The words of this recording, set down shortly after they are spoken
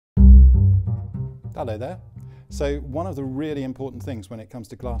Hello there. So one of the really important things when it comes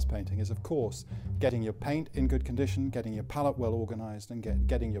to glass painting is, of course, getting your paint in good condition, getting your palette well organized, and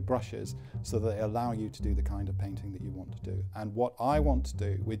getting your brushes so that they allow you to do the kind of painting that you want to do. And what I want to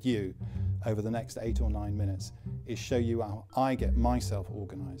do with you over the next 8 or 9 minutes is show you how I get myself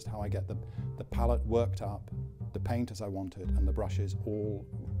organized, how I get the palette worked up, the paint as I want it, and the brushes all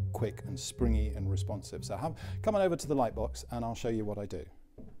quick and springy and responsive. So come on over to the light box and I'll show you what I do.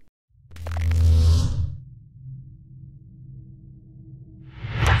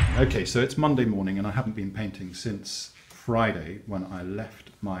 Okay, so it's Monday morning and I haven't been painting since Friday when I left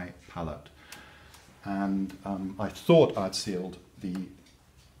my palette, and I thought I'd sealed the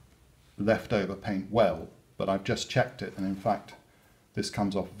leftover paint well, but I've just checked it and in fact this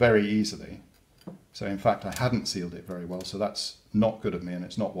comes off very easily. So in fact I hadn't sealed it very well, so that's not good of me and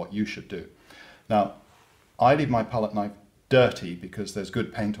it's not what you should do. Now I leave my palette knife dirty because there's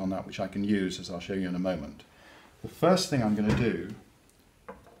good paint on that which I can use, as I'll show you in a moment. The first thing I'm going to do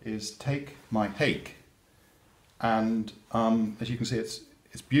is take my hake, and as you can see it's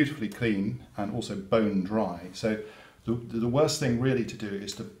beautifully clean and also bone dry. So the worst thing really to do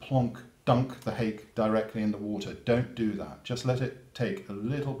is to dunk the hake directly in the water. Don't do that. Just let it take a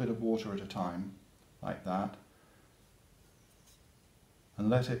little bit of water at a time, like that, and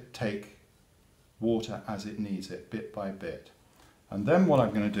let it take water as it needs it, bit by bit. And then what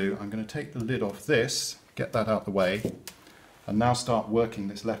I'm going to do, I'm going to take the lid off this, get that out the way, and now start working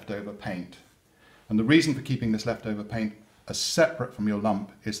this leftover paint. And the reason for keeping this leftover paint as separate from your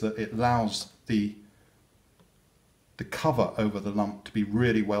lump is that it allows the cover over the lump to be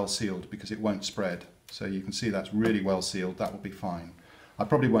really well sealed because it won't spread. So you can see that's really well sealed. That will be fine. I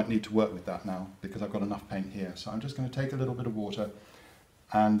probably won't need to work with that now because I've got enough paint here. So I'm just going to take a little bit of water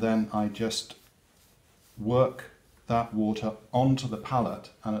and then I just work that water onto the palette,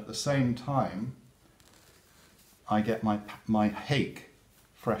 and at the same time I get my hake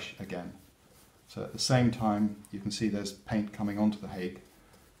fresh again. So at the same time you can see there's paint coming onto the hake.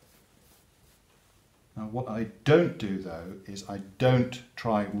 Now what I don't do though is I don't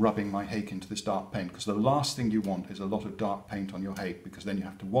try rubbing my hake into this dark paint, because the last thing you want is a lot of dark paint on your hake, because then you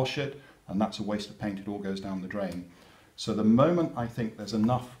have to wash it and that's a waste of paint. It all goes down the drain. So the moment I think there's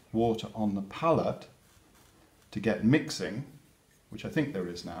enough water on the palette to get mixing, which I think there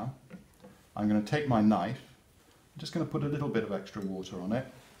is now, I'm going to take my knife. I'm just going to put a little bit of extra water on it.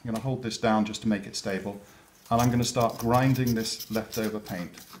 I'm going to hold this down just to make it stable, and I'm going to start grinding this leftover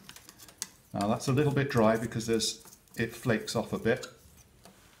paint. Now that's a little bit dry because it flakes off a bit,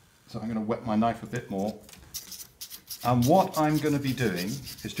 so I'm going to wet my knife a bit more. And what I'm going to be doing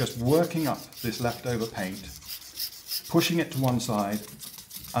is just working up this leftover paint, pushing it to one side,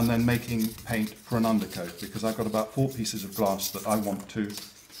 and then making paint for an undercoat, because I've got about 4 pieces of glass that I want to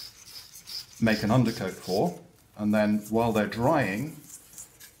make an undercoat for. And then while they're drying,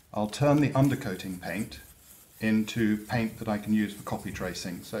 I'll turn the undercoating paint into paint that I can use for copy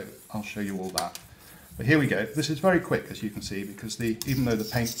tracing. So I'll show you all that. But here we go. This is very quick, as you can see, because even though the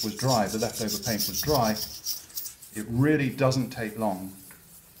paint was dry, the leftover paint was dry, it really doesn't take long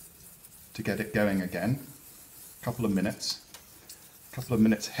to get it going again. A couple of minutes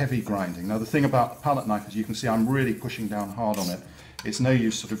heavy grinding. Now the thing about the palette knife is you can see I'm really pushing down hard on it. It's no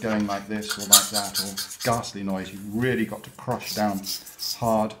use sort of going like this or like that, or ghastly noise. You've really got to crush down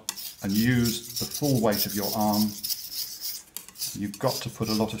hard and use the full weight of your arm. You've got to put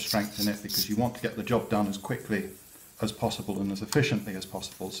a lot of strength in it because you want to get the job done as quickly as possible and as efficiently as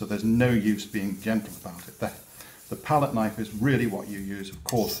possible, so there's no use being gentle about it. The palette knife is really what you use, of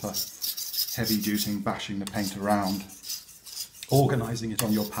course, for heavy juicing, bashing the paint around, organising it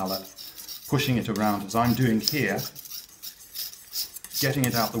on your palette, pushing it around as I'm doing here, getting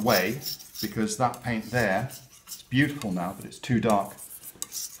it out the way, because that paint there, it's beautiful now, but it's too dark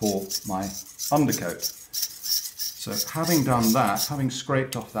for my undercoat. So having done that, having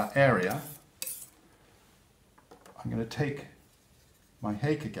scraped off that area, I'm going to take my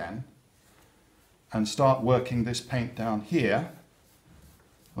hake again and start working this paint down here.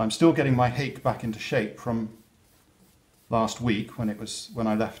 And I'm still getting my hake back into shape from last week when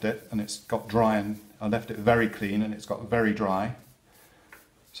I left it, and it's got dry, and I left it very clean and it's got very dry.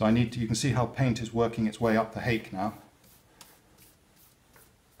 So you can see how paint is working its way up the hake now.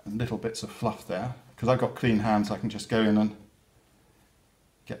 And little bits of fluff there. Because I've got clean hands, I can just go in and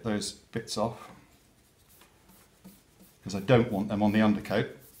get those bits off, because I don't want them on the undercoat.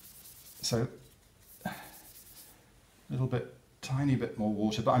 So a little bit, tiny bit more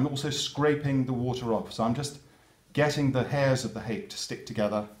water, but I'm also scraping the water off. So I'm just getting the hairs of the hake to stick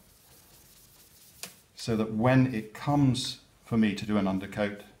together so that when it comes for me to do an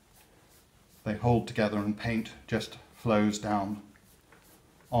undercoat, they hold together and paint just flows down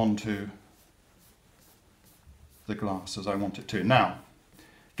onto the glass as I want it to. Now,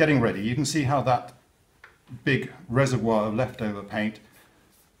 getting ready, you can see how that big reservoir of leftover paint,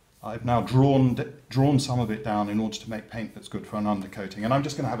 I've now drawn some of it down in order to make paint that's good for an undercoating, and I'm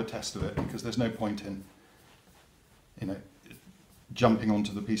just going to have a test of it because there's no point in, jumping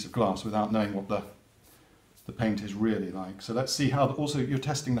onto the piece of glass without knowing what the paint is really like. So let's see how, also you're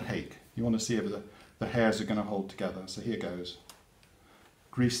testing the hake. You want to see if the hairs are going to hold together. So here goes.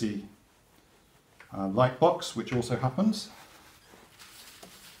 Greasy light box, which also happens.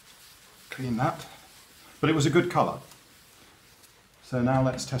 Clean that. But it was a good colour. So now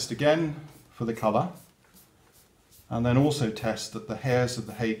let's test again for the colour. And then also test that the hairs of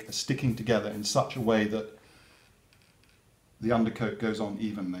the hake are sticking together in such a way that the undercoat goes on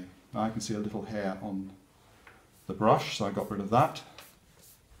evenly. Now I can see a little hair on the brush, so I got rid of that.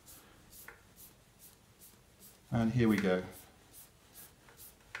 And here we go.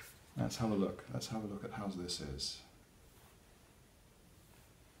 Let's have a look. Let's have a look at how this is.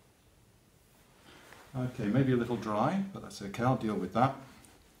 Okay, maybe a little dry, but that's okay, I'll deal with that.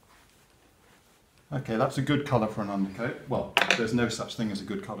 Okay, that's a good colour for an undercoat. Well, there's no such thing as a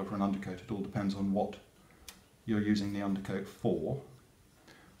good colour for an undercoat. It all depends on what you're using the undercoat for.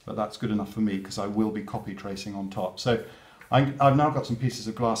 But that's good enough for me because I will be copy tracing on top. So I've now got some pieces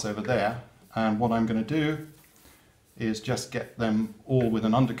of glass over there, and what I'm going to do is just get them all with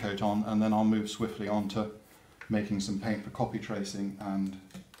an undercoat on, and then I'll move swiftly on to making some paint for copy tracing and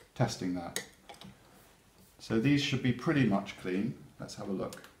testing that. So these should be pretty much clean. Let's have a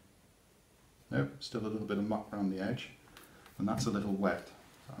look. Nope, still a little bit of muck around the edge, and that's a little wet.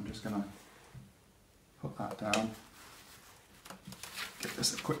 So I'm just going to put that down. Give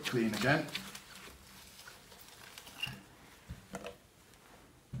this a quick clean again.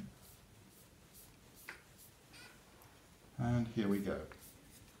 And here we go.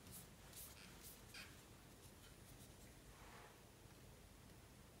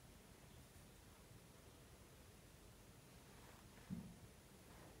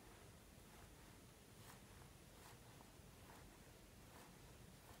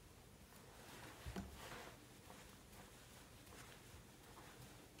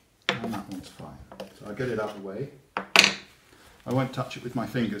 And that one's fine. So I'll get it out of the way. I won't touch it with my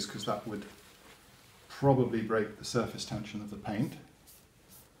fingers because that would probably break the surface tension of the paint.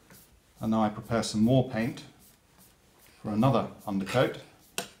 And now I prepare some more paint for another undercoat.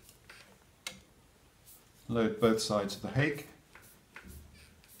 Load both sides of the hake.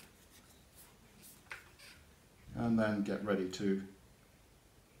 And then get ready to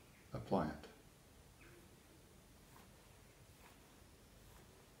apply it.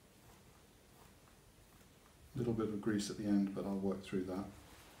 A little bit of grease at the end, but I'll work through that.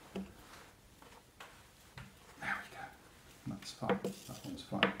 There we go. That's fine. That one's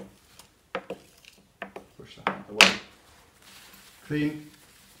fine. Push that out of the way. Clean.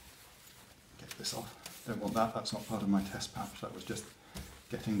 Get this off. Don't want that. That's not part of my test patch. That was just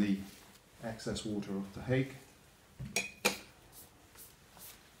getting the excess water off the hake. A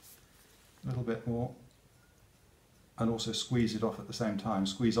little bit more. And also squeeze it off at the same time.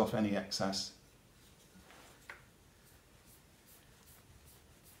 Squeeze off any excess.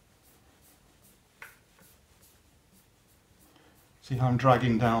 See how I'm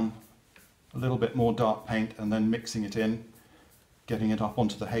dragging down a little bit more dark paint and then mixing it in, getting it up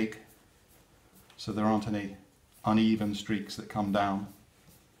onto the hake so there aren't any uneven streaks that come down.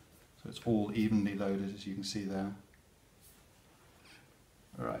 So it's all evenly loaded, as you can see there.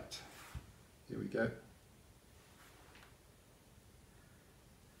 Alright, here we go.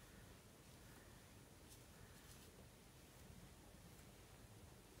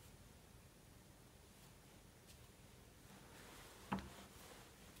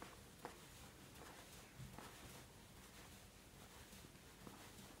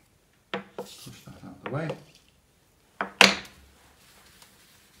 Push that out of the way.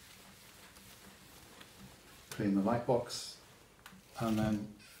 Clean the light box and then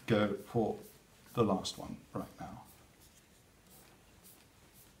go for the last one right now.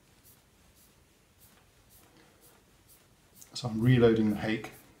 So I'm reloading the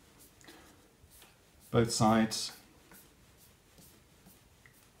hake, both sides.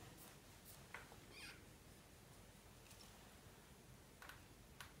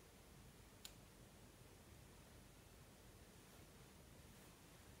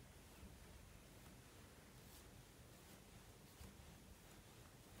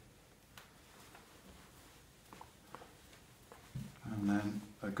 And then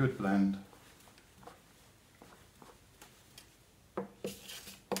a good blend.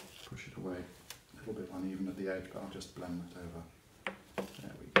 Push it away. edge, but I'll just blend that over.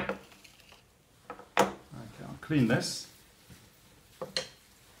 There we go. Okay, I'll clean this.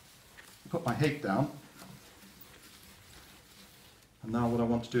 Put my hake down. And now what I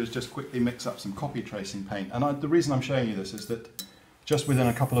want to do is just quickly mix up some copy tracing paint. And the reason I'm showing you this is that just within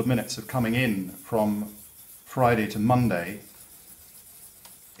a couple of minutes of coming in from Friday to Monday,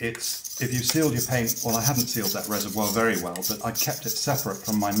 if you've sealed your paint, well, I hadn't sealed that reservoir very well, but I kept it separate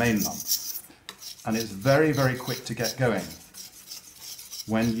from my main lump. And it's very, very quick to get going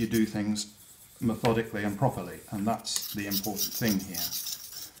when you do things methodically and properly, and that's the important thing here.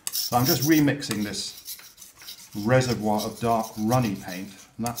 So I'm just remixing this reservoir of dark runny paint,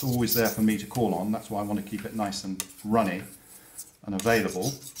 and that's always there for me to call on. That's why I want to keep it nice and runny and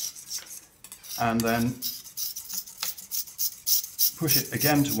available. And then push it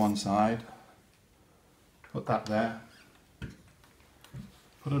again to one side, put that there,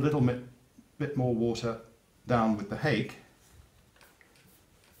 put a little bit more water down with the hake,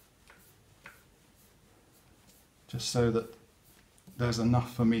 just so that there's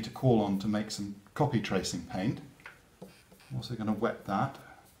enough for me to call on to make some copy tracing paint. I'm also going to wet that.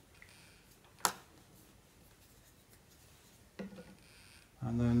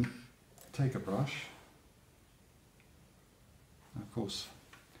 And then take a brush. And of course,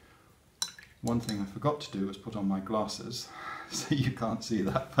 one thing I forgot to do was put on my glasses, so you can't see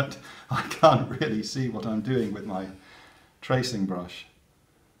that, but I can't really see what I'm doing with my tracing brush.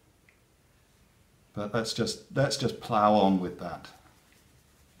 But let's just plough on with that.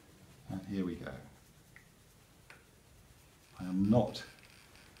 And here we go. I'm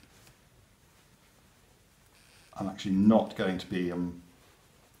actually not going to be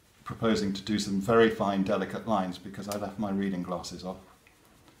proposing to do some very fine, delicate lines because I left my reading glasses off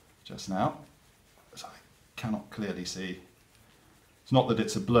just now, so I cannot clearly see. It's not that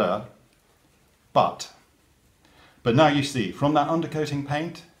it's a blur, but now you see, from that undercoating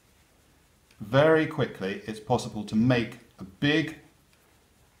paint, very quickly it's possible to make a big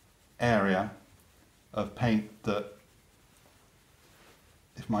area of paint that,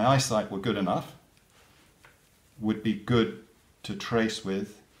 if my eyesight were good enough, would be good to trace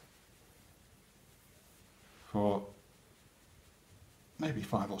with for maybe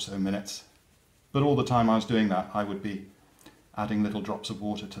 5 or so minutes. But all the time I was doing that, I would be adding little drops of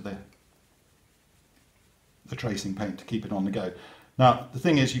water to the tracing paint to keep it on the go. Now, the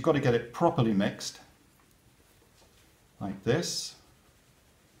thing is, you've got to get it properly mixed, like this.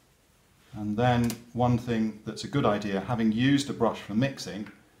 And then one thing that's a good idea, having used a brush for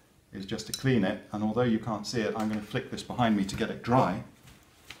mixing, is just to clean it. And although you can't see it, I'm going to flick this behind me to get it dry.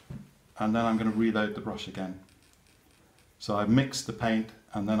 And then I'm going to reload the brush again. So I've mixed the paint,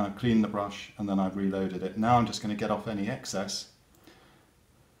 and then I've cleaned the brush, and then I've reloaded it. Now I'm just going to get off any excess.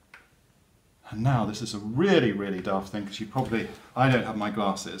 And now this is a really, really daft thing, because I don't have my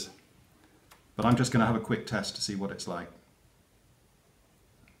glasses, but I'm just going to have a quick test to see what it's like.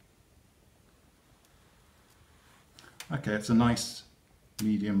 Okay, it's a nice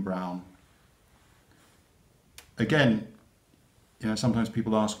medium brown. Again, sometimes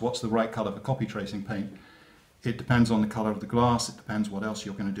people ask, what's the right colour for copy tracing paint? It depends on the colour of the glass, it depends what else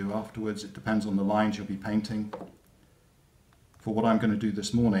you're going to do afterwards, it depends on the lines you'll be painting. For what I'm going to do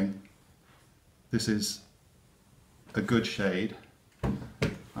this morning, this is a good shade.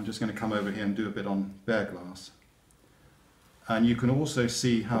 I'm just going to come over here and do a bit on bare glass. And you can also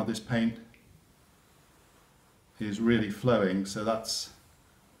see how this paint is really flowing, so that's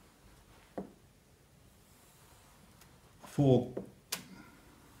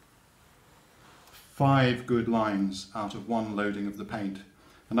 5 good lines out of 1 loading of the paint.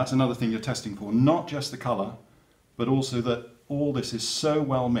 And that's another thing you're testing for, not just the colour, but also that all this is so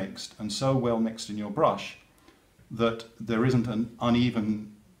well mixed and so well mixed in your brush that there isn't an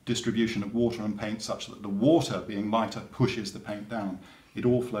uneven distribution of water and paint such that the water being lighter pushes the paint down. It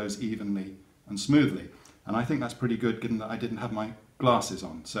all flows evenly and smoothly. And I think that's pretty good given that I didn't have my glasses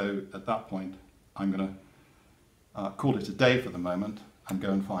on. So at that point, I'm going to call it a day for the moment and go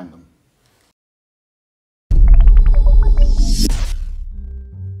and find them.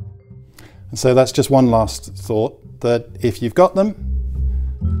 And so that's just one last thought, that if you've got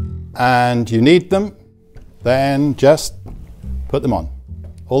them and you need them, then just put them on.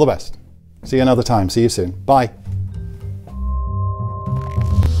 All the best. See you another time. See you soon. Bye.